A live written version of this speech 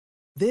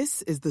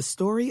This is the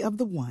story of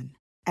the one.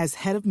 As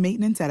head of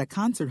maintenance at a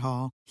concert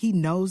hall, he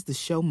knows the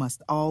show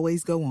must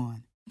always go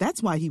on.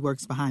 That's why he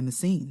works behind the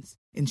scenes,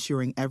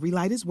 ensuring every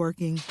light is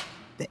working,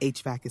 the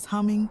HVAC is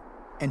humming,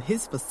 and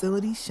his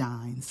facility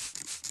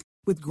shines.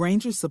 With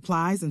Grainger's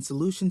supplies and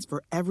solutions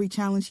for every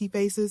challenge he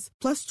faces,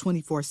 plus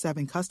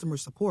 24/7 customer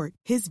support,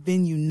 his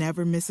venue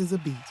never misses a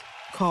beat.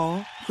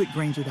 Call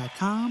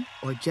quickgrainger.com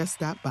or just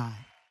stop by.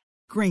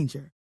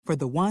 Grainger, for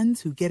the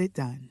ones who get it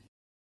done.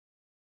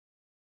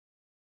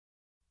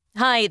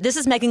 Hi, this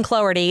is Megan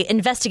Cloherty,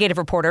 investigative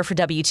reporter for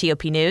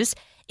WTOP News.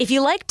 If you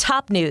like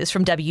top news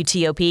from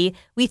WTOP,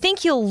 we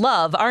think you'll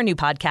love our new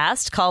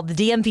podcast called The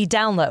DMV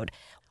Download,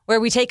 where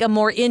we take a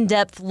more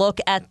in-depth look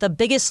at the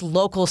biggest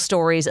local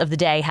stories of the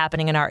day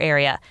happening in our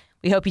area.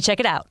 We hope you check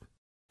it out.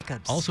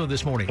 Also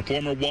this morning, a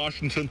former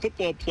Washington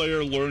football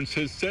player learns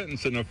his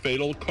sentence in a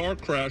fatal car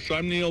crash.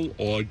 I'm Neil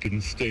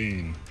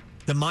Augenstein.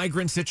 the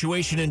migrant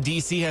situation in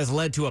D.C. has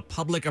led to a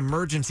public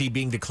emergency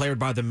being declared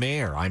by the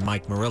mayor. I'm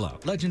Mike Murillo.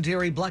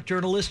 Legendary black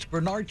journalist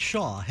Bernard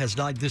Shaw has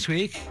died this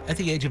week at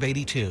the age of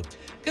 82.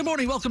 Good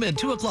morning. Welcome in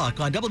 2 o'clock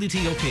on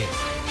WTOP.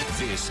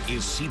 This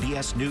is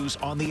CBS News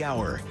on the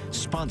Hour,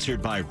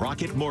 sponsored by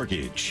Rocket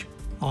Mortgage.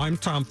 I'm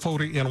Tom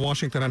Foti in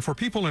Washington, and for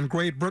people in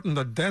Great Britain,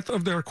 the death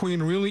of their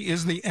queen really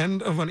is the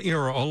end of an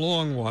era, a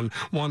long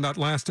one that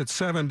lasted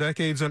 7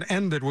 decades and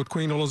ended with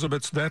Queen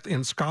Elizabeth's death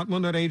in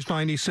Scotland at age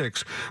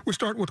 96. We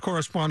start with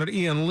correspondent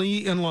Ian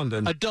Lee in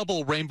London. A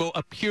double rainbow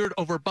appeared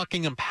over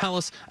Buckingham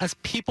Palace as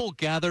people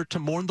gathered to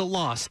mourn the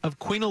loss of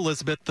Queen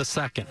Elizabeth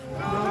II.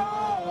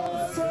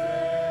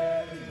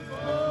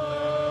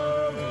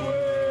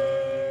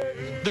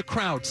 The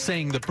crowd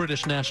sang the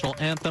British national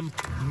anthem,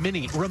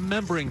 many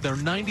remembering their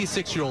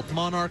 96-year-old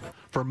monarch.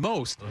 For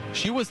most,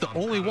 she was the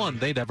only one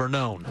they'd ever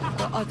known.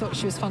 I thought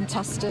she was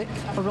fantastic,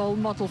 a role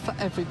model for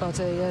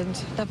everybody,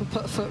 and never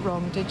put a foot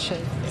wrong, did she?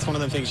 It's one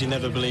of them things you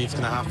never believe is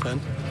going to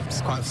happen.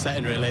 It's quite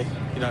upsetting, really.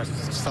 You know,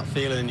 just that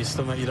feeling in your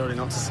stomach, you don't really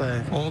know what to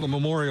say. All the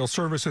memorial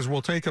services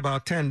will take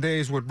about 10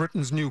 days, with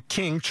Britain's new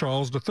King,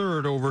 Charles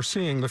III,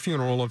 overseeing the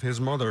funeral of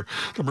his mother.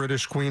 The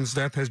British Queen's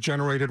death has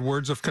generated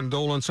words of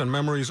condolence and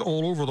memories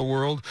all over the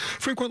world,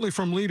 frequently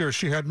from leaders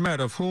she had met,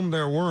 of whom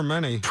there were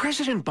many.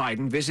 President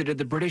Biden visited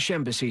the British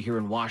Embassy here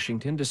in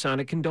Washington to sign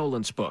a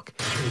condolence book.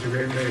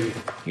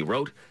 He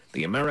wrote,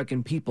 "The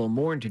American people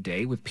mourn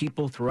today with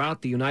people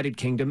throughout the United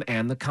Kingdom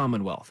and the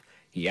Commonwealth."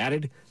 He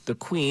added, "The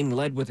Queen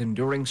led with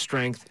enduring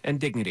strength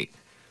and dignity."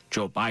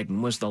 Joe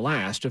Biden was the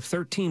last of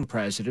 13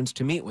 presidents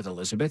to meet with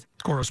Elizabeth.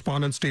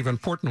 Correspondent Stephen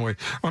Portnoy.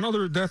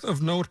 Another death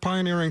of note,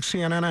 pioneering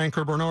CNN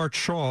anchor Bernard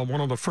Shaw,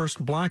 one of the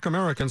first black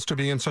Americans to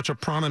be in such a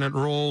prominent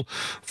role.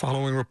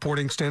 Following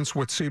reporting stints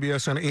with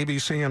CBS and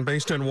ABC and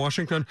based in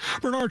Washington,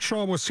 Bernard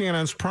Shaw was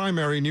CNN's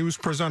primary news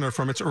presenter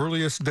from its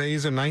earliest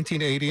days in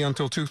 1980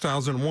 until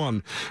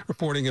 2001,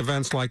 reporting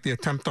events like the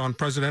attempt on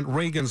President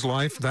Reagan's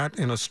life, that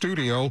in a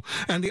studio,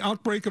 and the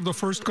outbreak of the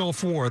first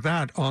Gulf War,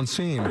 that on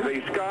scene.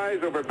 The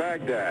skies over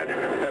Baghdad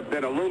have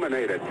been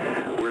illuminated.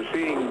 We're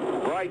seeing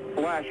bright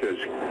flashes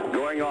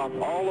going off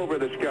all over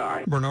the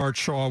sky. Bernard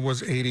Shaw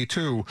was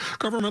 82.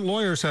 Government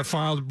lawyers have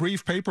filed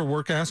brief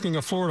paperwork asking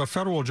a Florida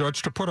federal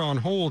judge to put on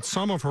hold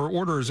some of her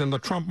orders in the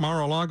Trump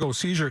Mar-a-Lago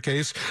seizure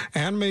case,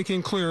 and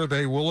making clear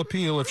they will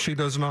appeal if she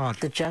does not.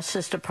 The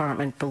Justice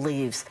Department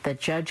believes that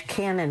Judge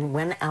Cannon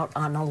went out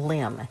on a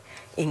limb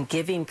in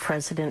giving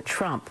President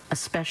Trump a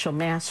special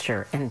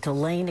master and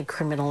delaying a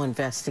criminal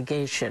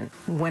investigation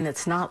when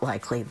it's not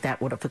likely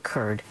that would have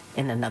occurred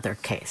in another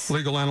case.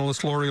 Legal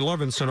analyst Lori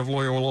Levinson of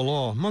Loyola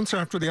Law. Months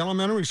after the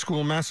elementary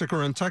school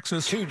massacre in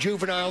Texas, 2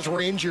 juveniles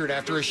were injured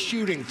after a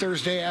shooting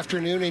Thursday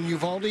afternoon in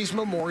Uvalde's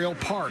Memorial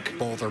Park.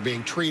 Both are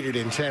being treated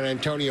in San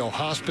Antonio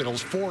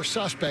hospitals. 4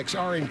 suspects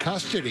are in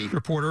custody.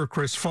 Reporter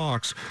Chris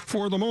Fox.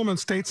 For the moment,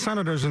 state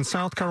senators in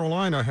South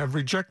Carolina have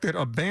rejected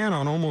a ban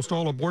on almost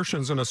all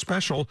abortions in a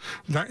special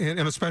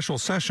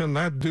session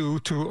that due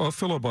to a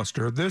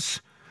filibuster.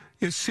 This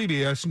is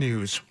CBS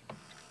News.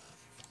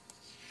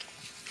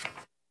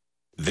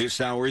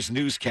 This hour's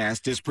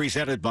newscast is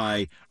presented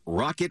by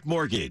Rocket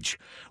Mortgage.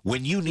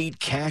 When you need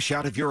cash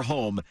out of your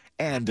home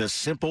and a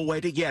simple way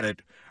to get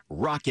it,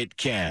 Rocket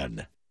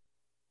can.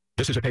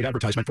 This is a paid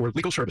advertisement for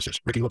legal services.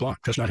 Ricky LeBlanc,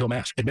 Chestnut Hill,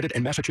 Mass. Admitted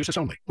in Massachusetts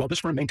only. While this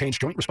firm maintains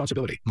joint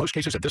responsibility, most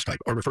cases of this type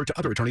are referred to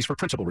other attorneys for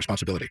principal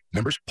responsibility.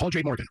 Members, Paul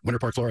J. Morgan, Winter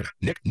Park, Florida.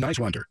 Nick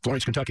Neiswander,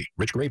 Florence, Kentucky.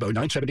 Rich Grabo,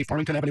 970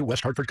 Farmington Avenue,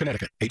 West Hartford,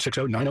 Connecticut.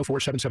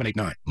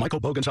 860-904-7789. Michael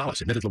Bo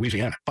Gonzalez, admitted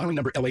Louisiana. Filing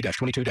number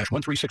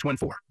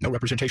LA-22-13614. No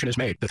representation is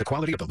made that the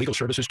quality of the legal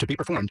services to be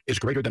performed is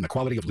greater than the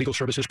quality of legal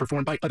services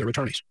performed by other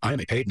attorneys. I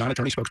am a paid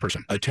non-attorney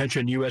spokesperson.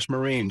 Attention U.S.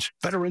 Marines.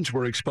 Veterans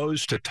were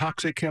exposed to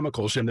toxic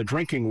chemicals in the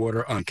drinking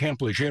water on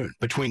Camp Lejeune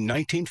between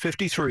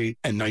 1953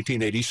 and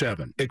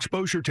 1987.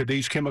 Exposure to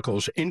these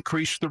chemicals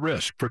increased the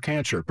risk for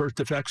cancer, birth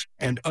defects,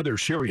 and other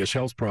serious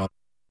health problems.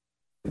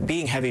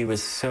 Being heavy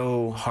was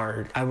so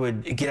hard. I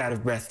would get out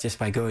of breath just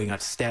by going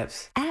up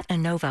steps. At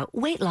Anova,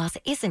 weight loss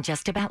isn't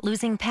just about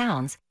losing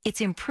pounds.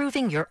 It's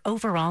improving your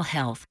overall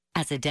health.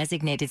 As a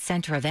designated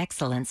center of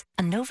excellence,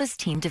 Anova's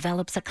team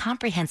develops a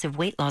comprehensive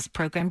weight loss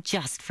program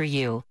just for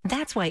you.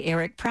 That's why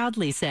Eric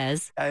proudly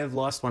says, I have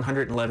lost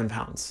 111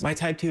 pounds. My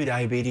type 2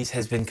 diabetes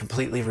has been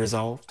completely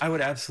resolved. I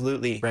would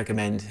absolutely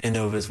recommend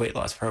Anova's weight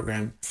loss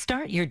program.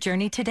 Start your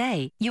journey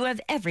today. You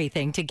have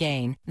everything to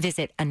gain.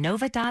 Visit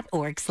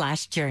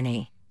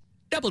anova.org/journey.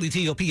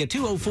 WTOP at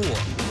 2:04.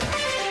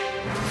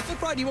 Good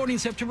Friday morning,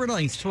 September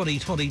 9th,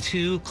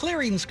 2022.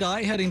 Clearing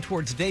sky heading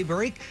towards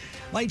daybreak.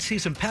 Might see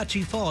some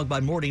patchy fog by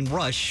morning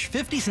rush.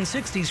 50s and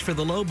 60s for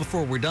the low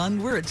before we're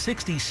done. We're at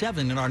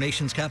 67 in our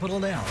nation's capital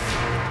now.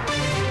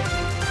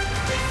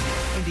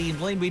 Dean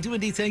Blaine, we do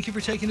indeed thank you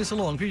for taking us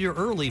along for your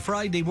early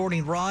Friday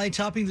morning ride,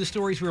 topping the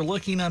stories we're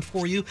looking at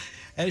for you.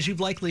 As you've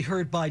likely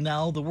heard by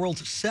now, the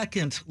world's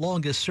second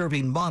longest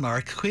serving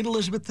monarch, Queen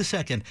Elizabeth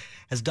II,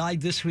 has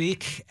died this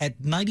week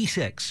at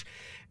 96.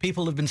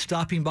 People have been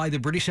stopping by the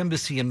British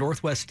Embassy in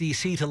Northwest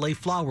D.C. to lay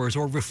flowers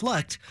or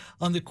reflect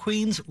on the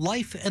Queen's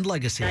life and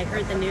legacy. I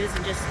heard the news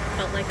and just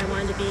felt like I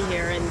wanted to be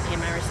here and pay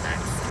my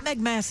respects. Meg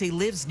Massey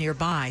lives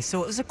nearby,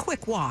 so it was a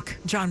quick walk.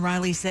 John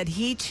Riley said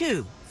he,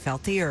 too,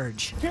 felt the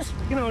urge. Just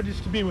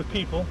to be with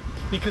people,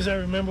 because I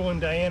remember when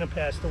Diana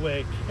passed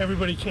away,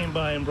 everybody came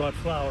by and brought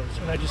flowers,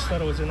 and I just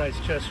thought it was a nice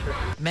gesture.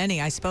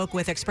 Many I spoke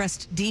with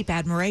expressed deep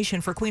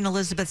admiration for Queen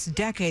Elizabeth's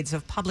decades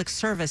of public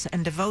service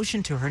and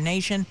devotion to her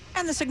nation,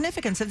 and the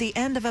significance of the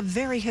end of a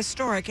very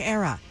historic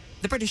era.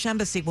 The British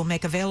Embassy will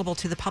make available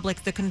to the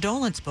public the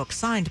condolence book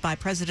signed by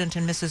President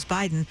and Mrs.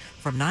 Biden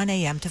from 9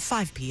 a.m. to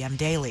 5 p.m.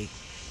 daily.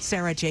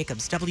 Sarah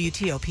Jacobs,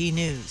 WTOP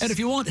News. And if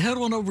you want, head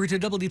on over to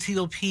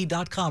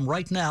WTOP.com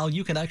right now.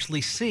 You can actually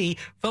see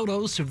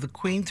photos of the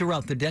Queen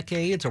throughout the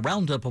decades, a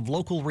roundup of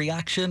local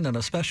reaction, and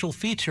a special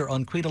feature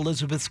on Queen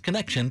Elizabeth's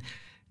connection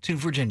to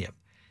Virginia.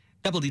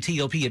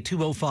 WTOP at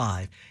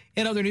 2:05.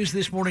 In other news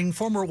this morning,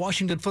 former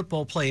Washington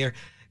football player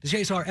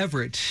Jazar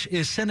Everett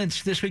is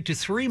sentenced this week to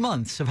 3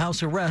 months of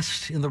house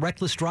arrest in the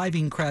reckless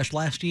driving crash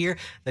last year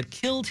that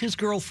killed his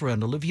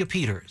girlfriend, Olivia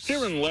Peters.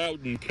 Here in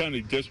Loudoun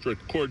County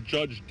District Court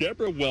Judge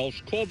Deborah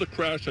Welsh called the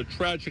crash a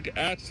tragic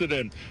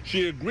accident.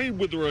 She agreed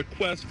with the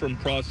request from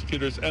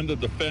prosecutors and the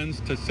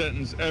defense to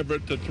sentence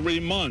Everett to 3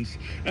 months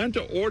and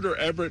to order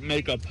Everett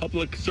make a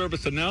public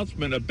service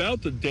announcement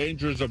about the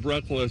dangers of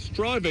reckless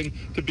driving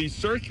to be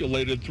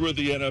circulated through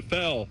the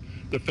NFL.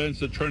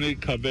 Defense attorney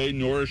Kaveh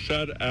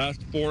Norishad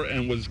asked for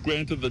and was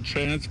granted the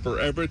chance for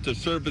Everett to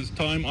serve his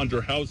time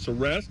under house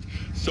arrest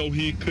so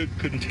he could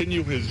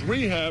continue his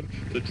rehab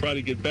to try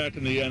to get back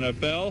in the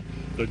NFL.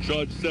 The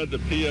judge said the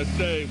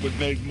PSA would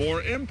make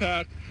more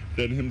impact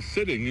than him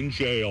sitting in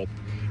jail.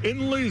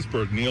 In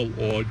Leesburg, Neil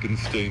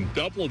Augenstein,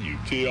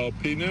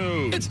 WTOP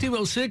News. It's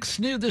 2:06.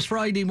 New this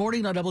Friday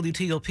morning on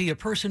WTOP. A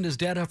person is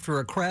dead after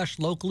a crash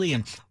locally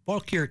in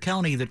Fauquier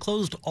County that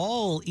closed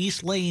all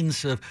east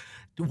lanes of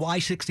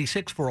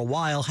Y-66 for a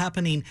while,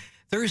 happening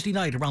Thursday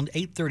night around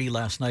 8:30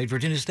 last night.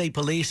 Virginia State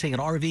Police say an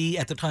RV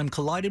at the time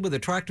collided with a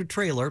tractor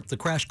trailer. The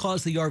crash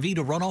caused the RV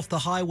to run off the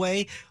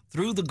highway,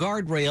 through the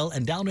guardrail,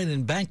 and down an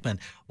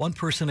embankment. One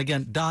person,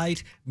 again,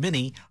 died.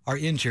 Many are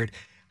injured.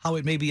 How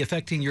it may be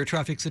affecting your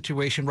traffic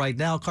situation right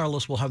now,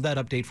 Carlos will have that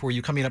update for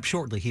you coming up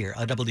shortly here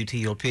on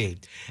WTOP.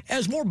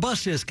 As more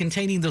buses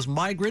containing those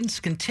migrants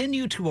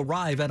continue to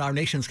arrive at our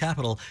nation's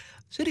capital,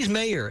 the city's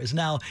mayor is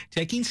now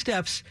taking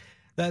steps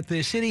that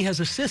the city has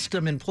a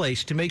system in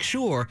place to make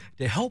sure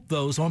to help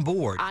those on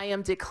board. I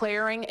am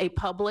declaring a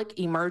public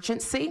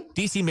emergency.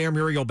 D.C. Mayor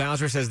Muriel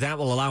Bowser says that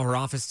will allow her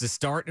office to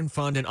start and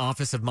fund an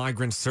Office of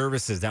Migrant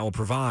Services that will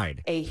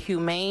provide a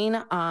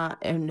humane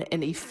and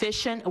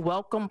efficient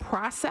welcome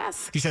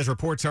process. She says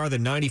reports are that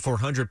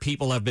 9,400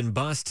 people have been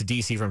bused to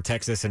D.C. from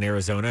Texas and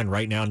Arizona, and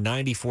right now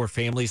 94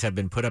 families have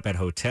been put up at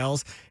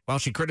hotels. While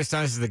she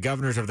criticizes the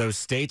governors of those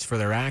states for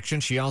their action,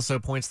 she also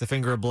points the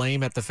finger of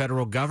blame at the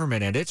federal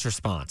government and its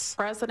response.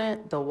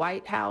 President, the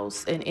White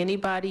House, and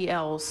anybody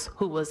else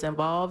who was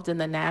involved in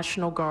the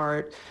National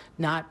Guard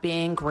not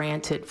being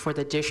granted for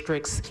the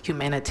district's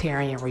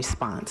humanitarian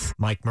response.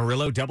 Mike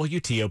Murillo,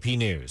 WTOP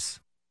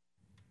News.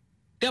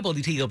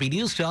 WTOP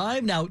News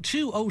time, now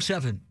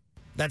 2:07.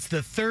 That's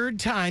the third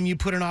time you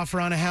put an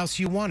offer on a house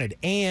you wanted,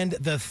 and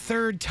the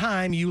third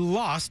time you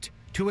lost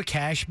to a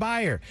cash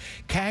buyer.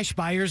 Cash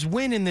buyers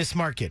win in this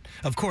market.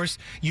 Of course,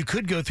 you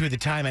could go through the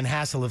time and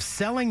hassle of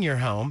selling your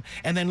home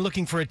and then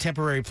looking for a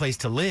temporary place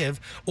to live,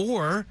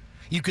 or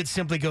you could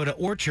simply go to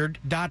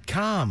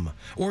Orchard.com.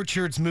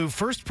 Orchard's Move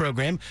First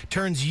program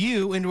turns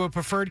you into a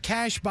preferred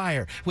cash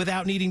buyer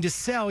without needing to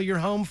sell your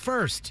home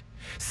first.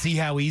 See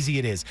how easy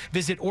it is.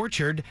 Visit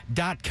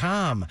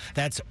Orchard.com.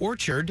 That's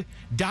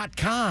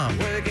Orchard.com.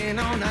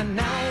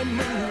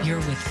 You're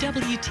with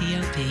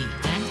WTOP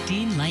and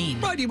Dean Lane.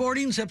 Friday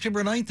morning,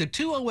 September 9th at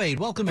 2:08.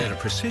 Welcome in. And a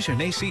precision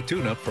AC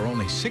tune-up for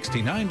only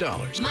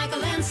 $69.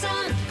 Michael and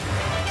Son.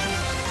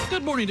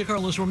 Good morning to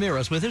Carlos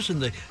Ramirez with us in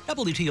the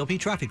WTOP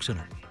Traffic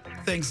Center.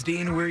 Thanks,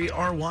 Dean. We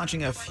are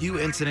watching a few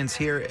incidents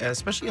here,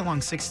 especially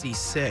along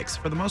 66.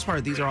 For the most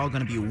part, these are all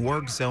going to be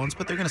work zones,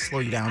 but they're going to slow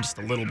you down just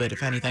a little bit,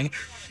 if anything.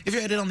 If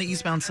you're headed on the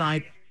eastbound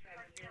side,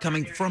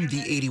 coming from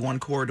the 81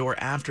 corridor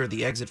after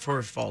the exit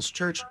for Falls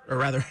Church, or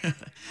rather,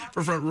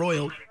 for Front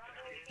Royal,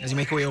 as you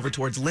make your way over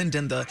towards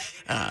Linden, the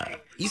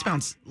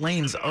eastbound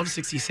lanes of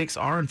 66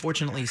 are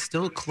unfortunately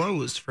still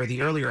closed for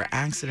the earlier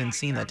accident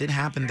scene that did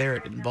happen there.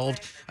 It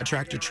involved a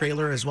tractor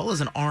trailer as well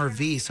as an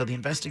RV, so the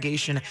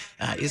investigation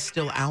is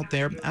still out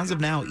there. As of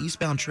now,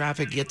 eastbound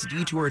traffic gets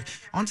detoured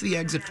onto the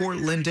exit for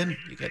Linden.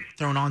 You get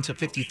thrown onto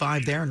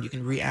 55 there, and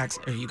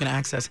you can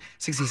access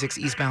 66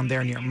 eastbound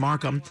there near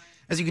Markham.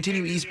 As you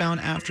continue eastbound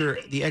after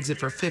the exit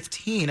for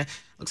 15,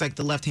 looks like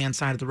the left-hand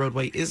side of the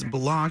roadway is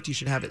blocked. You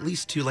should have at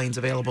least 2 lanes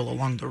available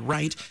along the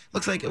right.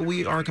 Looks like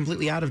we are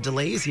completely out of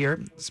delays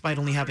here. Despite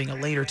only having a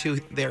lane or two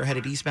there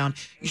headed eastbound,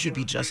 you should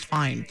be just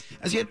fine.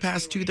 As you head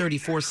past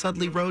 234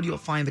 Sudley Road, you'll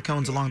find the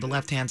cones along the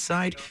left-hand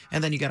side,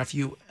 and then you got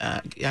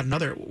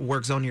another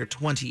work zone near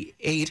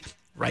 28.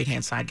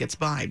 Right-hand side gets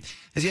by.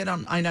 As you head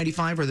on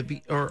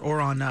I-95 or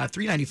on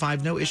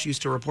 395, no issues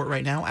to report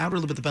right now. Outer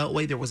loop of the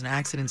Beltway, there was an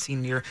accident seen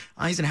near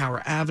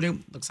Eisenhower Avenue.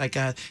 Looks like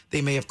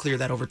they may have cleared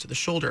that over to the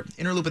shoulder.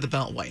 Inner loop of the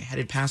Beltway,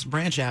 headed past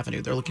Branch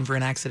Avenue. They're looking for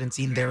an accident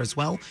scene there as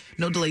well.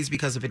 No delays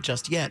because of it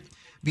just yet.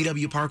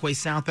 BW Parkway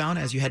southbound,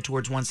 as you head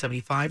towards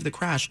 175, the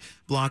crash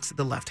blocks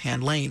the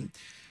left-hand lane.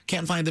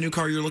 Can't find the new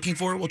car you're looking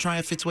for? We'll try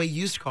a Fitzway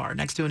used car.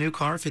 Next to a new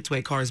car,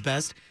 Fitzway Cars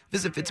Best.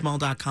 Visit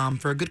fitzmall.com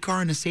for a good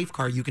car and a safe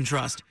car you can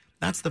trust.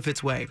 That's the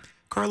Fitzway.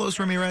 Carlos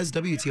Ramirez,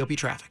 WTOP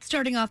Traffic.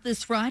 Starting off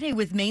this Friday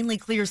with mainly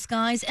clear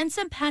skies and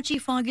some patchy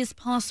fog is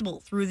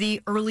possible through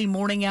the early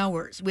morning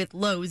hours with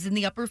lows in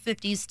the upper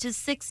 50s to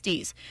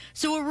 60s.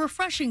 So a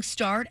refreshing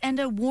start and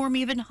a warm,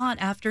 even hot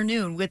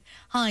afternoon with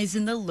highs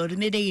in the low to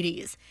mid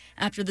 80s.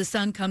 After the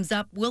sun comes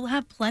up, we'll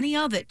have plenty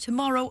of it.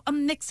 Tomorrow, a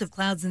mix of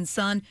clouds and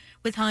sun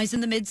with highs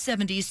in the mid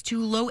 70s to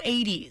low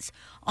 80s.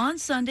 On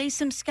Sunday,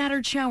 some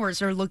scattered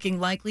showers are looking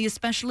likely,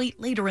 especially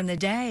later in the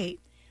day.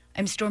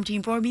 I'm Storm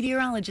Team 4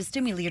 meteorologist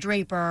Amelia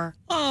Draper.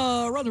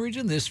 Around the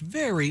region this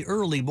very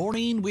early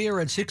morning, we are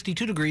at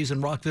 62 degrees in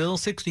Rockville,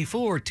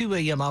 64 2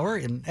 a.m. hour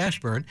in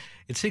Ashburn.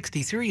 It's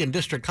 63 in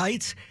District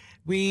Heights.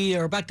 We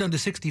are back down to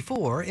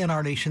 64 in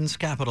our nation's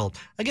capital.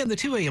 Again, the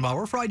 2 a.m.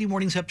 hour, Friday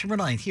morning, September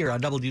 9th, here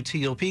on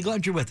WTOP.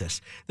 Glad you're with us.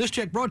 This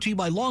check brought to you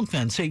by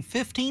Longfence. Save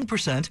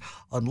 15%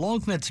 on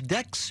Longfence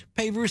decks,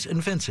 pavers,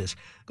 and fences.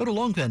 Go to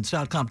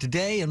longfence.com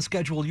today and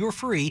schedule your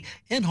free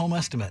in-home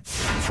estimate.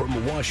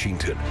 From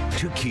Washington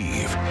to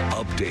Kyiv,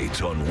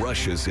 updates on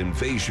Russia's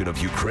invasion of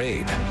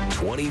Ukraine.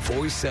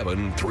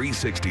 24/7,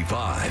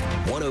 365,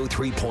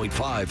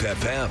 103.5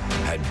 FM,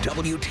 and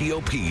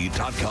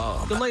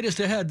WTOP.com. The latest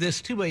ahead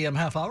this 2 a.m.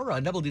 half hour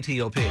on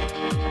WTOP.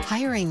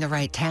 Hiring the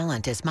right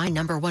talent is my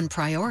 #1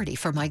 priority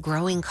for my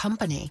growing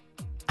company.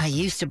 I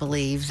used to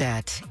believe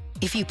that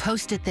if you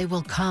post it, they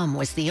will come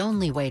was the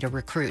only way to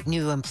recruit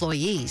new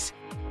employees.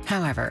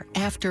 However,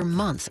 after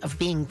months of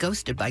being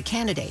ghosted by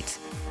candidates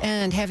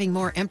and having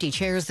more empty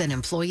chairs than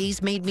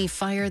employees made me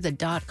fire the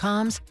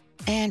 .coms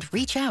and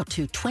reach out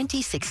to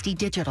 2060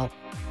 Digital.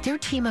 Their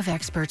team of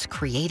experts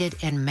created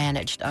and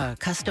managed a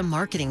custom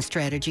marketing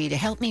strategy to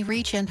help me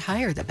reach and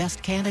hire the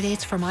best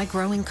candidates for my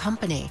growing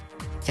company.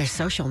 Their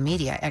social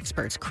media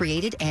experts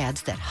created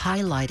ads that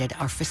highlighted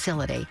our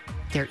facility.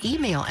 Their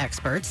email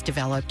experts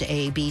developed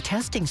A/B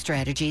testing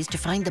strategies to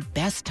find the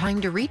best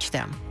time to reach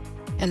them.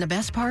 And the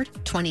best part,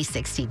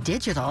 2060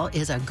 Digital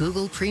is a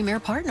Google Premier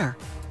partner.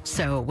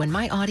 So when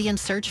my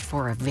audience searched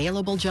for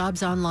available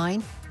jobs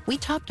online, we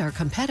topped our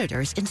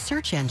competitors in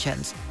search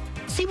engines.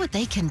 See what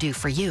they can do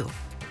for you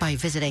by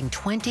visiting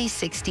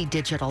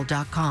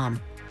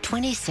 2060digital.com.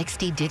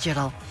 2060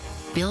 Digital,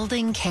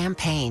 building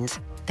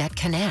campaigns that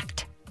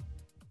connect.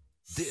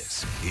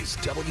 This is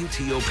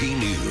WTOP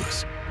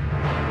News.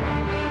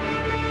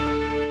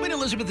 Queen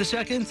Elizabeth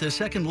II, the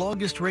second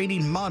longest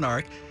reigning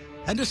monarch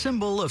and a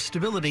symbol of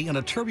stability in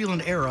a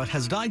turbulent era,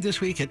 has died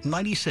this week at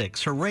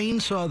 96. Her reign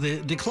saw the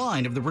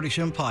decline of the British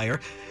Empire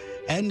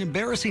and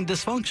embarrassing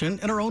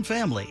dysfunction in her own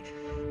family.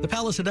 The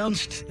palace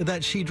announced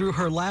that she drew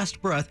her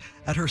last breath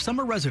at her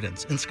summer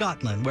residence in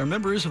Scotland, where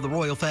members of the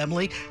royal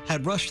family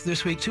had rushed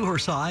this week to her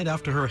side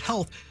after her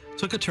health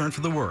took a turn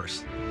for the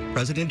worse.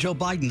 President Joe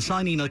Biden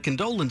signing a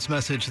condolence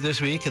message this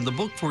week in the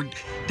book for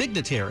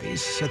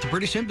dignitaries at the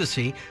British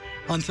Embassy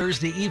on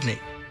Thursday evening.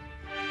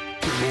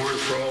 Good morning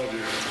for all of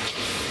you.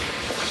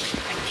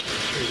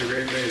 She's a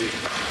great lady.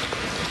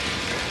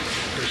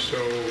 We're so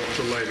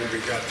delighted we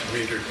got to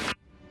meet her.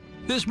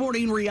 This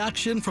morning,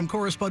 reaction from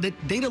correspondent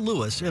Dana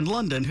Lewis in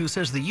London, who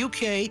says the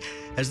UK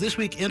has this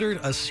week entered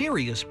a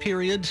serious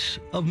period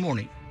of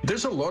mourning.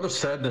 There's a lot of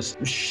sadness.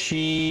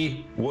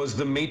 She was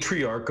the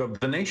matriarch of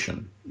the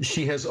nation.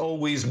 She has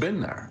always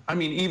been there. I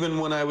mean, even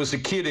when I was a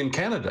kid in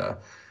Canada,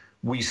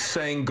 we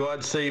sang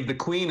God Save the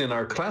Queen in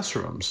our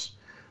classrooms.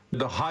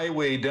 The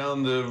highway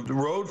down the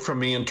road from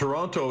me in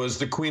Toronto is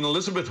the Queen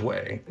Elizabeth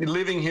Way.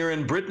 Living here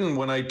in Britain,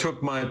 when I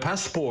took my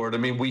passport, I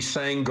mean, we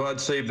sang God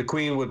Save the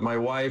Queen with my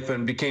wife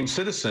and became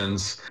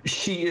citizens.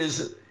 She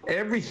is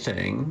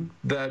everything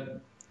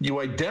that you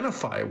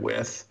identify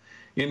with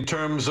in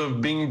terms of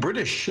being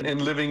British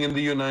and living in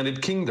the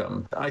United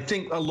Kingdom. I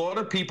think a lot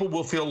of people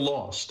will feel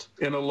lost,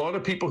 and a lot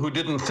of people who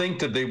didn't think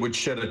that they would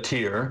shed a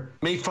tear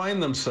may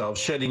find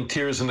themselves shedding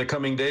tears in the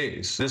coming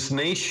days. This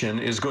nation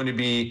is going to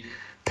be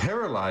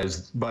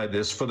paralyzed by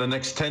this for the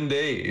next 10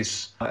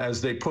 days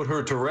as they put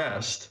her to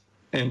rest.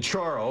 And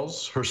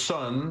Charles, her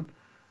son,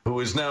 who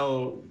is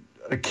now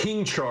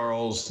King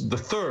Charles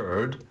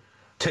III,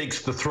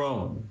 takes the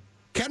throne.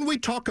 Can we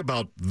talk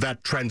about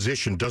that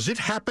transition? Does it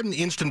happen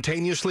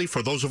instantaneously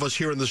for those of us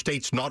here in the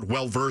States not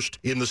well-versed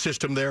in the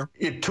system there?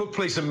 It took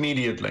place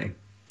immediately.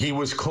 He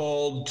was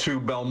called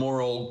to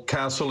Balmoral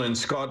Castle in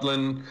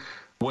Scotland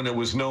when it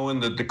was known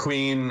that the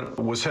Queen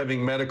was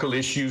having medical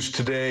issues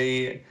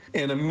today,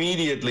 and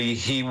immediately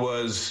he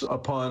was,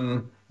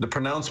 upon the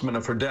pronouncement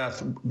of her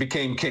death,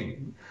 became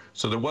king.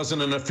 So there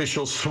wasn't an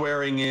official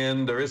swearing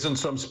in. There isn't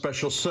some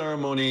special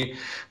ceremony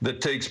that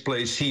takes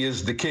place. He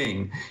is the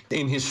king.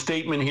 In his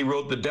statement, he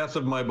wrote, "The death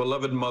of my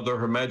beloved mother,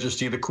 Her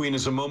Majesty the Queen,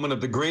 is a moment of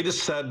the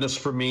greatest sadness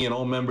for me and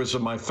all members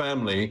of my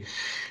family.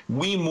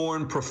 We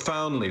mourn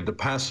profoundly the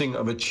passing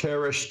of a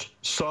cherished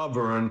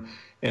sovereign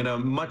and a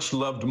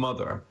much-loved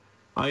mother.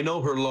 I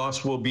know her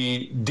loss will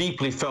be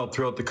deeply felt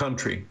throughout the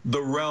country,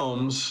 the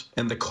realms,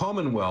 and the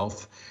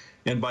Commonwealth,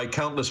 and by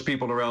countless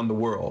people around the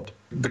world.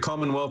 The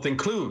Commonwealth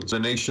includes the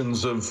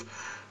nations of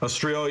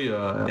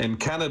Australia and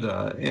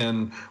Canada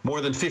and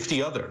more than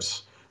 50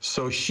 others.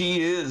 So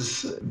she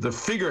is the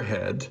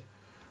figurehead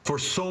for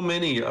so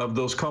many of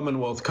those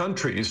Commonwealth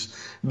countries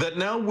that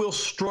now will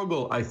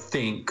struggle, I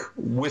think,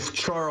 with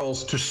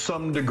Charles to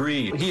some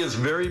degree. He has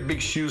very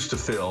big shoes to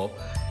fill,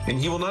 and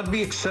he will not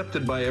be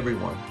accepted by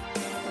everyone."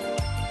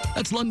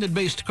 That's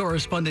London-based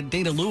correspondent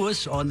Dana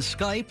Lewis on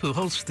Skype, who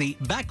hosts the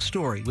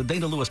Backstory with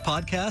Dana Lewis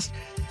podcast,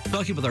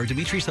 talking with our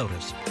Dimitri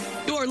Sotis.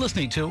 You are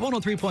listening to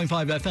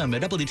 103.5 FM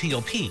at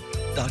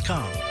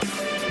WTOP.com.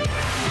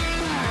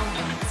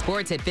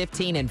 Sports at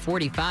 15 and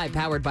 45,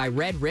 powered by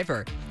Red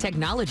River.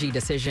 Technology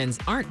decisions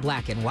aren't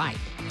black and white.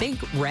 Think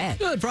red.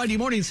 Good Friday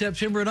morning,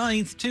 September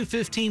 9th,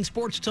 2:15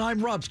 sports time.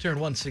 Rob's turn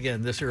once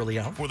again this early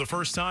hour. For the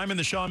first time in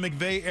the Sean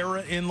McVay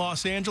era in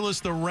Los Angeles,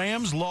 the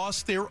Rams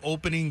lost their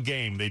opening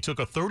game. They took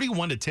a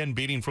 31-10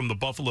 beating from the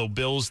Buffalo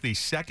Bills, the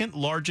second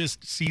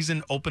largest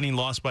season opening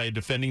loss by a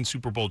defending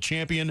Super Bowl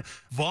champion.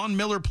 Von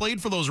Miller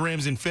played for those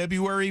Rams in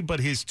February, but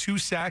his 2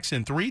 sacks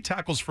and 3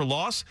 tackles for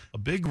loss, a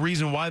big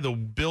reason why the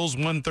Bills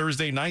won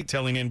Thursday night,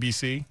 telling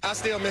NBC. I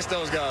still miss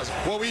those guys.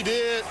 What we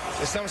did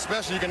is something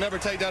special. You can never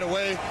take that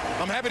away.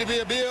 I'm happy to be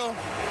a Bill,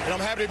 and I'm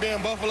happy to be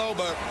in Buffalo,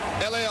 but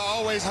LA will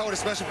always hold a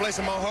special place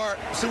in my heart.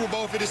 Super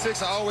Bowl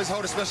 56, I always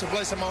hold a special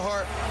place in my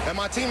heart, and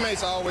my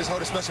teammates always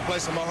hold a special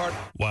place in my heart.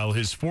 While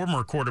his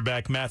former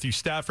quarterback Matthew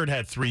Stafford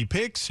had 3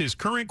 picks, his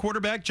current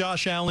quarterback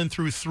Josh Allen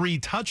threw 3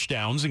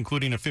 touchdowns,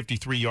 including a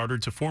 53-yarder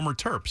to former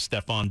Terp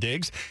Stephon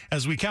Diggs.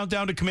 As we count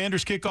down to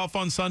Commanders kickoff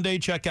on Sunday,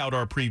 check out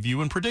our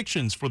preview and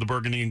predictions for the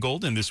Burgundy and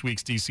Gold in this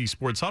week's DC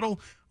Sports Huddle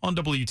on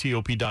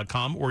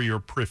WTOP.com or your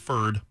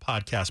preferred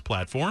podcast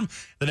platform.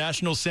 The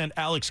Nationals sent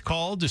Alex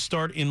Call to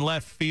start in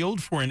left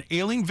field for an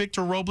ailing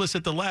Victor Robles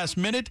at the last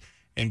minute,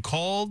 and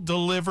Call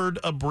delivered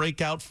a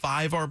breakout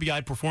 5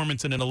 RBI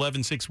performance in an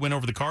 11-6 win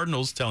over the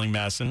Cardinals, telling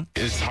Masson.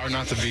 It's hard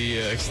not to be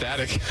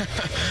ecstatic.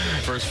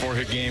 First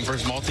 4-hit game,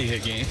 first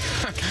multi-hit game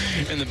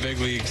in the big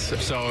leagues.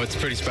 So it's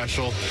pretty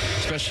special,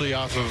 especially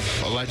off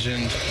of a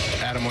legend,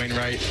 Adam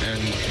Wainwright,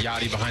 and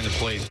Yadi behind the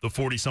plate. The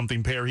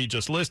 40-something pair he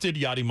just listed,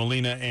 Yadi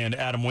Molina and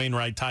Adam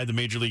Wainwright, tied the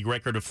Major League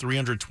record of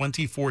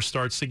 324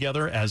 starts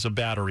together as a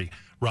battery.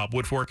 Rob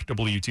Woodfork,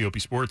 WTOP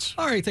Sports.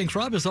 All right, thanks,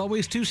 Rob. As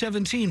always,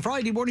 2:17,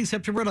 Friday morning,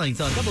 September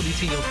 9th on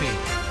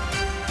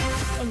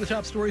WTOP. Among the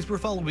top stories we're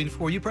following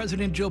for you,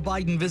 President Joe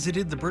Biden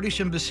visited the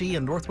British Embassy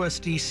in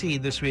Northwest D.C.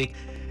 this week,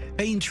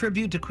 paying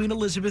tribute to Queen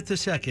Elizabeth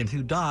II,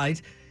 who died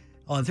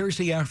on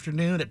Thursday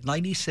afternoon at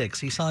 96.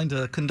 He signed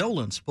a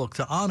condolence book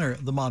to honor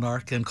the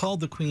monarch and called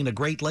the Queen a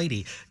great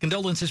lady.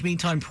 Condolences,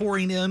 meantime,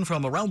 pouring in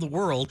from around the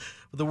world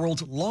for the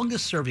world's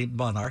longest-serving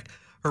monarch.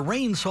 Her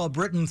reign saw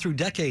Britain through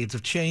decades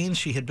of change.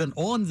 She had been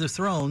on the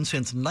throne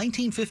since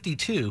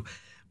 1952,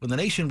 when the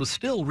nation was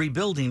still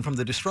rebuilding from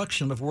the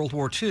destruction of World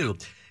War II.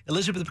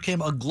 Elizabeth became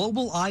a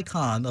global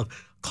icon of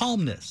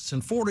calmness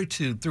and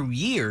fortitude through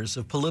years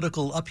of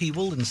political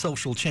upheaval and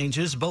social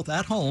changes, both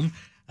at home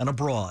and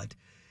abroad.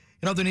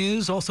 In other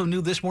news, also new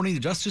this morning, the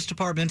Justice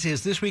Department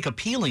is this week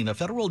appealing a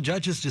federal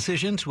judge's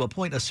decision to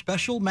appoint a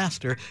special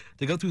master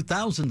to go through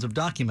thousands of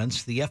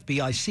documents the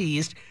FBI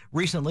seized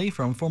recently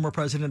from former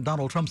President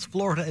Donald Trump's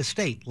Florida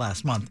estate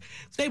last month.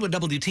 Stay with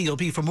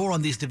WTOP for more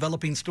on these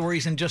developing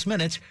stories in just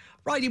minutes.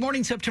 Friday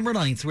morning, September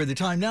 9th, where the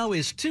time now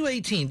is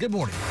 2:18. Good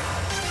morning.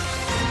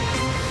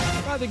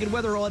 Traffic and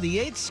weather on the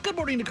 8th. Good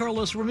morning to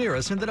Carlos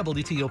Ramirez in the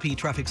WTOP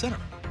Traffic Center.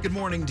 Good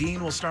morning,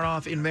 Dean. We'll start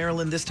off in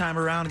Maryland this time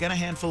around. Got a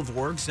handful of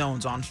work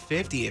zones on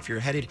 50 if you're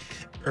headed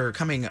or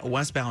coming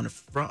westbound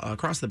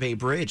across the Bay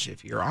Bridge.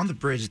 If you're on the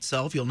bridge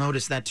itself, you'll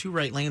notice that 2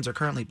 right lanes are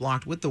currently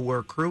blocked with the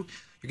work crew.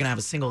 You're going to have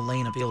a single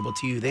lane available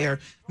to you there.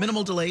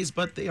 Minimal delays,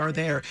 but they are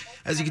there.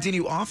 As you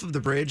continue off of the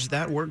bridge,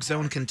 that work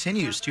zone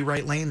continues. 2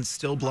 right lanes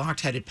still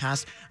blocked headed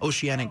past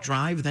Oceanic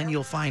Drive. Then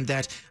you'll find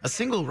that a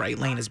single right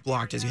lane is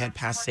blocked as you head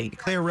past St.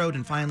 Clair Road.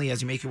 And finally,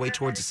 as you make your way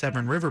towards the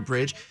Severn River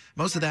Bridge,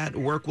 most of that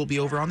work will be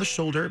over on the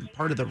shoulder.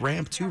 Part of the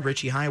ramp to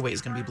Ritchie Highway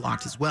is going to be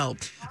blocked as well.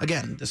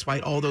 Again,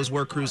 despite all those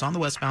work crews on the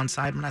westbound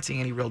side, I'm not seeing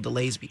any real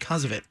delays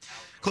because of it.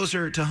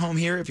 Closer to home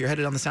here, if you're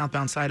headed on the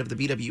southbound side of the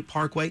BW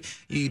Parkway,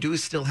 you do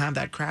still have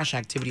that crash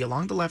activity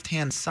along the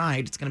left-hand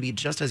side. It's going to be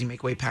just as you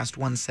make way past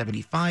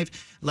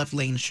 175. Left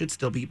lane should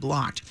still be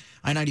blocked.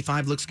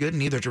 I-95 looks good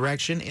in either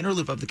direction. Inner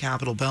loop of the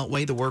Capitol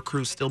Beltway, the work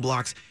crew still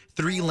blocks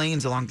 3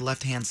 lanes along the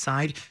left-hand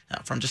side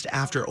from just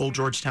after Old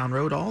Georgetown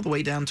Road all the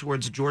way down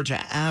towards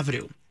Georgia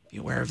Avenue. Be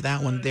aware of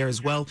that one there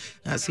as well.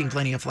 Seeing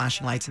plenty of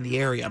flashing lights in the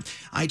area.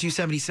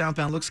 I-270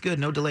 southbound looks good.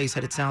 No delays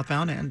headed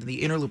southbound. And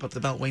the inner loop of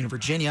the Beltway in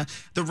Virginia,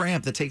 the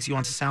ramp that takes you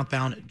onto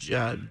southbound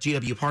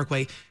GW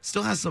Parkway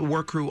still has the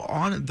work crew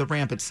on the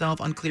ramp itself.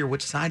 Unclear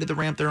which side of the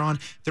ramp they're on.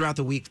 Throughout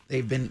the week,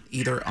 they've been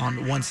either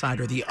on one side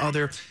or the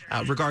other.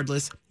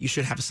 Regardless, you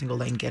should have a single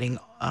lane getting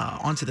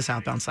onto the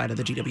southbound side of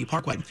the GW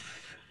Parkway.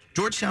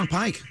 Georgetown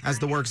Pike has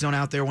the work zone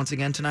out there once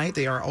again tonight.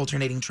 They are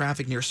alternating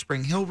traffic near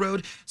Spring Hill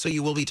Road, so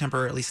you will be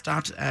temporarily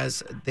stopped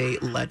as they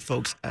let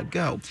folks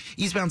go.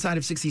 Eastbound side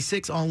of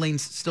 66, all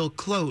lanes still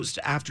closed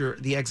after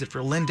the exit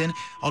for Linden.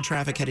 All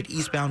traffic headed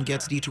eastbound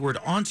gets detoured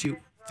onto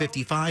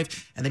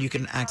 55, and then you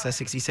can access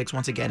 66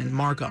 once again in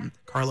Markham.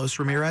 Carlos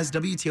Ramirez,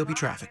 WTOP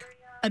Traffic.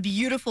 A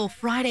beautiful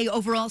Friday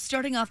overall,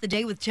 starting off the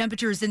day with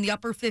temperatures in the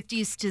upper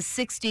 50s to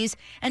 60s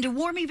and a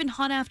warm, even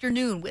hot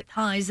afternoon with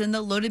highs in the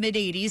low to mid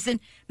 80s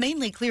and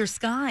mainly clear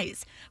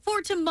skies.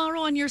 For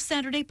tomorrow on your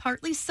Saturday,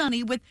 partly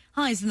sunny with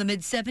highs in the mid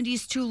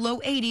 70s to low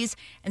 80s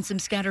and some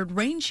scattered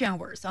rain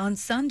showers on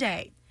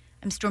Sunday.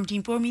 I'm Storm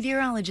Team 4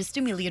 meteorologist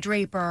Amelia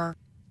Draper.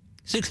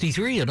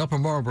 63 in Upper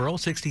Marlboro,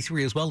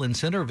 63 as well in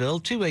Centerville,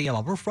 2 a.m.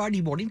 over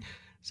Friday morning,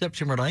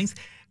 September 9th.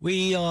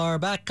 We are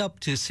back up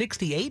to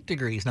 68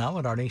 degrees now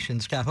in our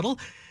nation's capital.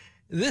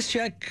 This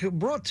check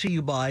brought to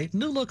you by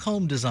New Look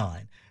Home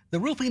Design. The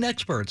roofing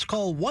experts.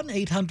 Call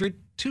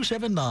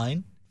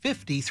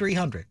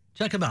 1-800-279-5300.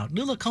 Check them out,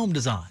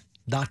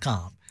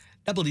 newlookhomedesign.com.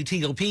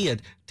 WTOP at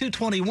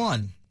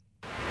 2:21.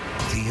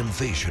 The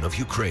invasion of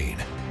Ukraine.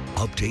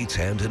 Updates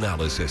and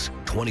analysis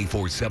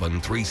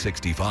 24/7,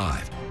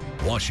 365.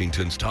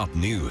 Washington's top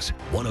news,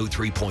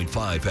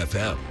 103.5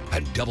 FM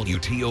and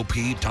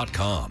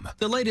WTOP.com.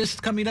 The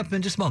latest coming up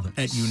in just a moment.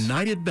 At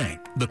United Bank,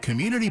 the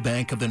community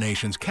bank of the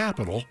nation's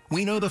capital,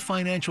 we know the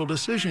financial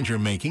decisions you're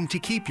making to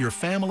keep your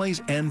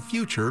families and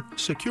future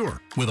secure.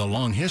 With a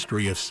long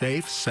history of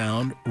safe,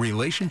 sound,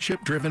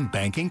 relationship-driven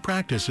banking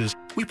practices,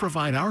 we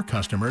provide our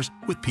customers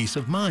with peace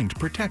of mind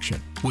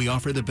protection. We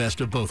offer the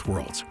best of both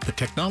worlds, the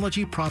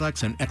technology,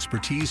 products, and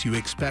expertise you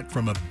expect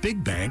from a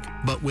big bank,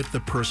 but with the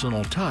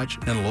personal touch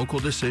and local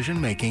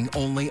decision-making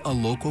only a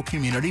local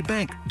community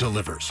bank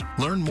delivers.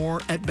 Learn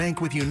more at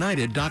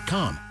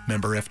bankwithunited.com.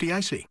 Member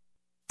FDIC.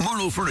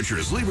 Marlowe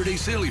Furniture's Labor Day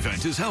sale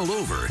event is held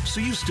over,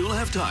 so you still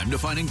have time to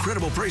find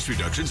incredible price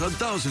reductions on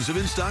thousands of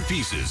in-stock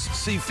pieces.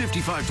 Save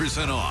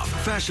 55% off.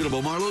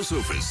 Fashionable Marlowe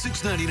sofas,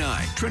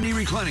 $6.99. Trendy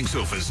reclining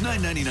sofas,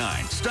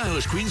 $9.99.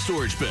 Stylish queen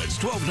storage beds,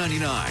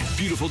 $12.99.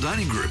 Beautiful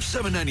dining groups,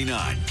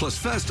 $7.99. Plus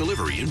fast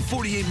delivery in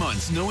 48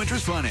 months, no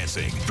interest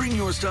financing. Bring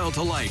your style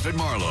to life at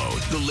Marlowe.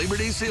 The Labor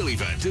Day sale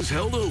event is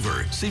held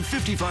over. Save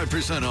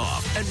 55%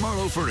 off at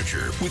Marlowe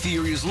Furniture, with the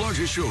area's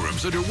largest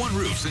showrooms under one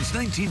roof since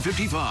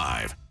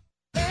 1955.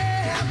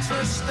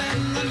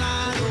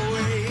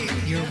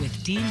 You're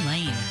with Dean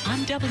Lane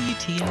on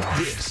WTOP.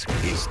 This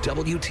is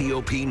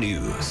WTOP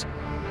News.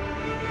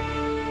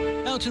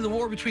 Now to the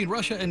war between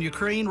Russia and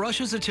Ukraine.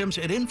 Russia's attempts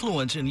at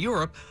influence in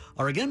Europe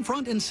are again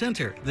front and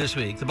center this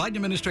week. The Biden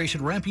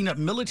administration ramping up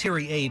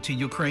military aid to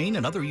Ukraine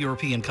and other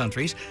European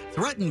countries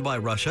threatened by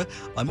Russia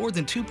by more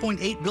than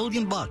 $2.8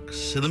 billion.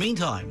 In the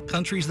meantime,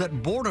 countries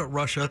that border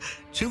Russia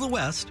to the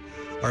west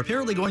are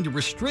apparently going to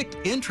restrict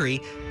entry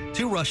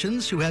to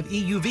Russians who have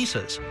EU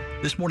visas.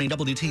 This morning,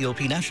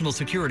 WTOP national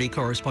security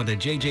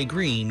correspondent J.J.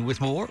 Green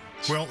with more.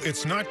 Well,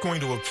 it's not going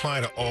to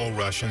apply to all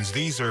Russians.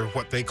 These are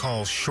what they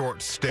call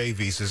short stay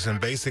visas, and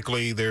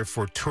basically they're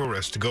for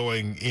tourists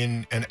going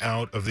in and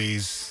out of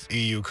these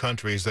EU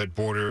countries that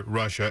border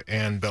Russia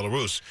and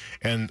Belarus.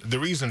 And the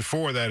reason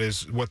for that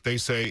is what they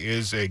say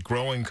is a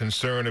growing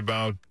concern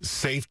about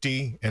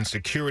safety and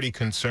security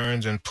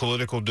concerns and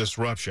political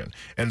disruption.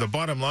 And the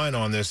bottom line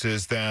on this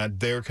is that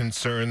they're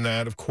concerned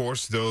that, of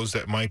course, those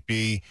that might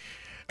be,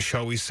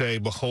 shall we say,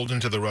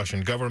 beholden to the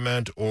Russian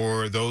government,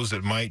 or those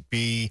that might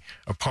be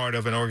a part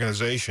of an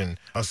organization,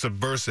 a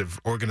subversive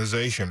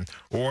organization,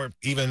 or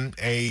even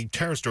a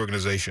terrorist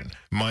organization,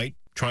 might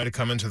try to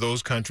come into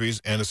those countries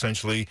and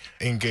essentially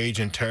engage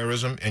in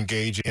terrorism,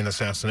 engage in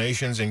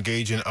assassinations,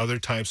 engage in other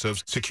types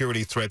of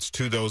security threats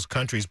to those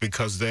countries,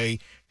 because they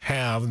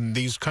have,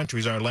 these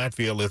countries are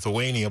Latvia,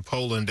 Lithuania,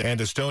 Poland, and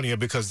Estonia,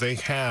 because they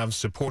have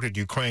supported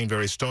Ukraine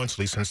very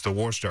staunchly since the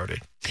war started.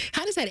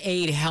 How does that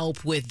aid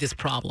help with this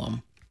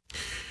problem?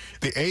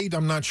 The aid,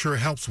 I'm not sure,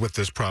 helps with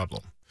this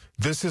problem.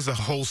 This is a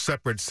whole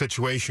separate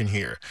situation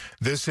here.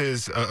 This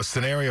is a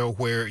scenario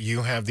where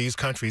you have these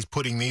countries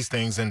putting these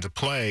things into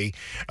play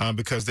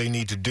because they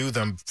need to do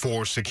them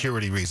for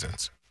security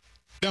reasons.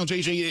 Now,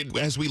 JJ,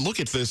 as we look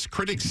at this,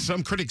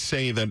 some critics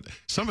say that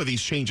some of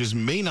these changes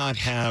may not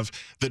have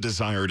the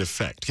desired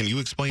effect. Can you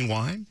explain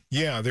why?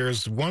 Yeah,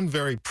 there's one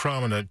very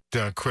prominent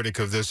critic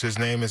of this. His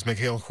name is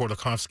Mikhail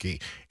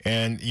Khodorkovsky,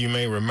 and you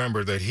may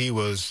remember that he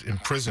was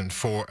imprisoned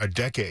for a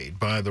decade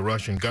by the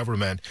Russian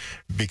government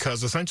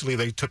because essentially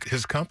they took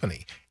his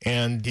company,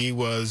 and he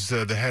was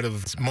the head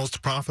of the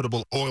most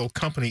profitable oil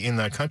company in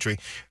that country.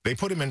 They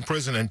put him in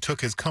prison and took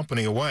his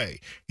company away.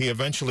 He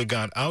eventually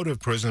got out of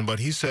prison, but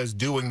he says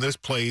doing this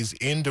plays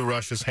into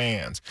Russia's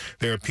hands.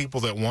 There are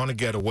people that want to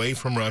get away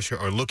from Russia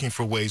or looking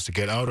for ways to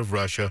get out of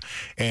Russia,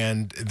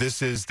 and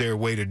this is their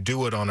way to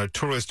do it on a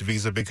tourist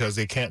visa because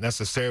they can't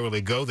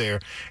necessarily go there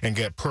and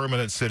get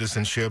permanent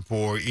citizenship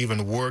or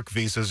even work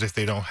visas if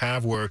they don't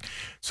have work.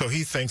 So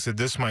he thinks that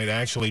this might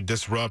actually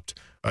disrupt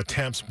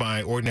attempts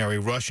by ordinary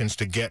Russians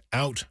to get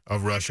out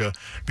of Russia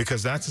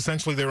because that's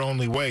essentially their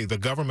only way. The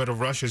government of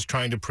Russia is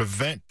trying to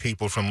prevent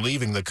people from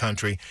leaving the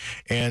country,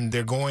 and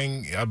they're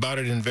going about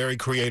it in very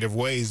creative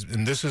ways.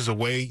 And this is a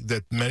way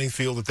that many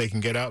feel that they can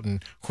get out.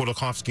 And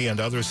Khodorkovsky and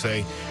others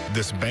say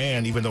this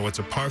ban, even though it's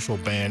a partial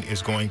ban,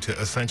 is going to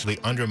essentially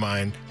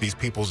undermine these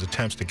people's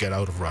attempts to get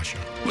out of Russia.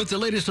 With the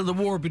latest of the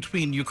war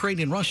between Ukraine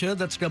and Russia,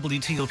 that's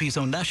WTOP's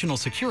own national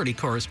security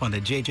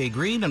correspondent, JJ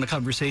Green, in a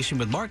conversation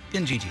with Mark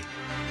and Gigi.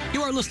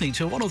 You are listening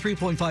to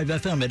 103.5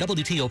 FM at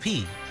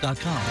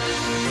WTOP.com.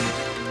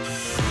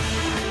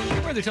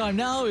 Where the time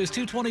now is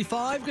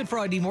 2:25. Good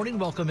Friday morning.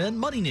 Welcome in.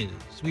 Money News.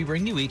 We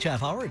bring you each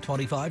half hour at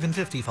 25 and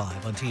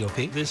 55 on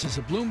TOP. This is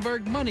a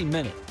Bloomberg Money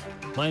Minute.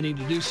 Planning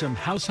to do some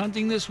house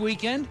hunting this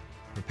weekend?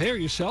 Prepare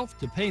yourself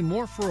to pay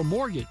more for a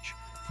mortgage.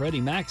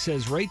 Freddie Mac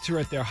says rates are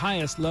at their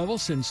highest level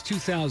since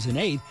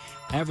 2008,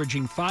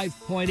 averaging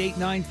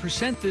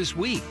 5.89% this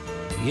week.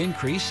 The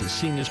increase is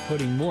seen as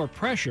putting more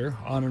pressure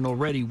on an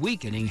already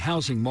weakening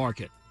housing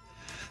market.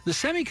 The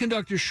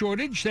semiconductor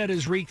shortage that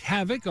has wreaked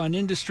havoc on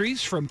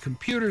industries from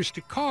computers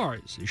to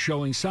cars is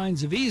showing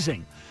signs of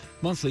easing.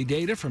 Monthly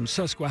data from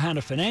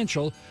Susquehanna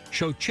Financial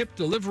show chip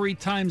delivery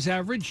times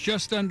averaged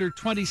just under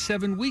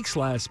 27 weeks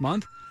last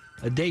month,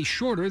 a day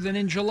shorter than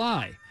in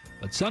July.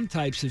 But some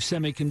types of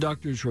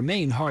semiconductors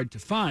remain hard to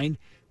find,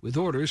 with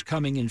orders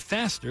coming in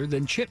faster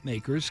than chip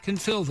makers can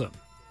fill them.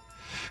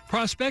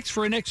 Prospects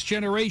for a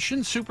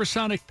next-generation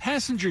supersonic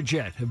passenger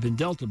jet have been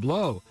dealt a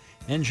blow.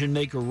 Engine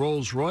maker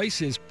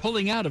Rolls-Royce is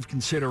pulling out of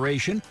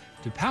consideration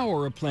to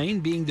power a plane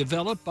being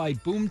developed by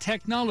Boom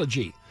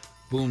Technology.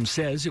 Boom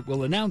says it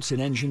will announce an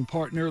engine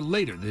partner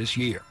later this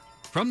year.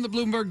 From the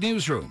Bloomberg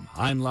Newsroom,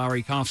 I'm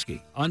Larry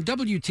Kofsky on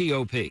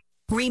WTOP.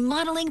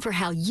 Remodeling for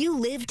how you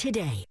live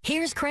today.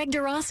 Here's Craig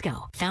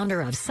DeRosco,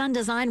 founder of Sun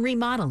Design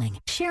Remodeling,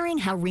 sharing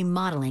how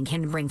remodeling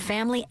can bring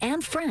family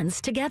and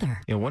friends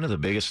together. You know, one of the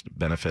biggest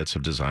benefits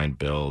of design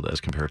build as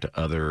compared to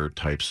other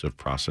types of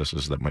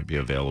processes that might be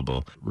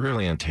available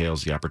really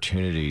entails the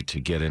opportunity to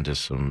get into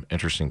some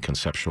interesting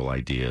conceptual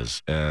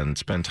ideas and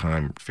spend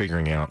time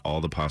figuring out all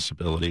the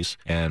possibilities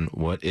and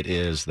what it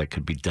is that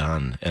could be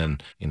done.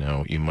 And, you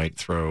know, you might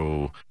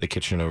throw the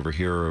kitchen over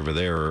here or over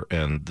there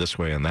and this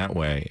way and that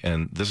way.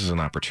 And this is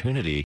an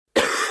opportunity.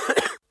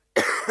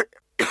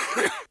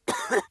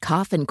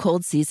 Cough and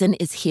cold season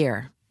is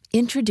here.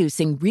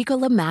 Introducing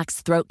Ricola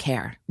Max Throat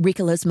Care,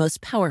 Ricola's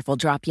most powerful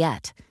drop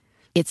yet.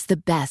 It's the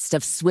best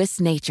of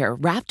Swiss nature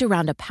wrapped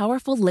around a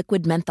powerful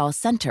liquid menthol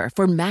center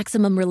for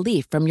maximum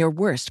relief from your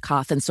worst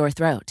cough and sore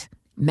throat.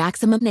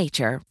 Maximum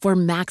nature for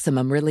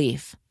maximum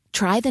relief.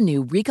 Try the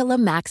new Ricola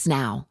Max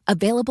now,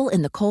 available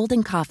in the cold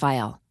and cough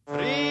aisle.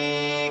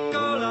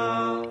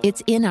 Ricola.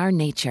 It's in our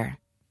nature.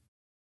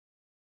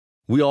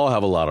 We all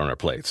have a lot on our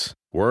plates.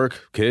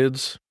 Work,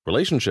 kids,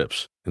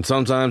 relationships. And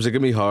sometimes it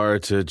can be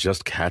hard to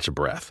just catch a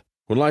breath.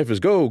 When life is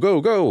go, go,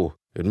 go,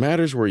 it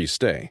matters where you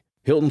stay.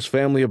 Hilton's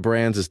family of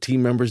brands is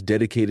team members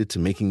dedicated to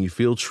making you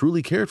feel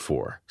truly cared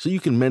for, so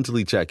you can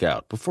mentally check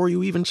out before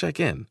you even check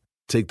in.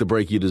 Take the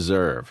break you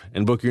deserve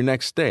and book your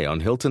next stay on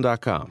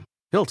Hilton.com.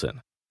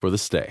 Hilton, for the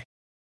stay.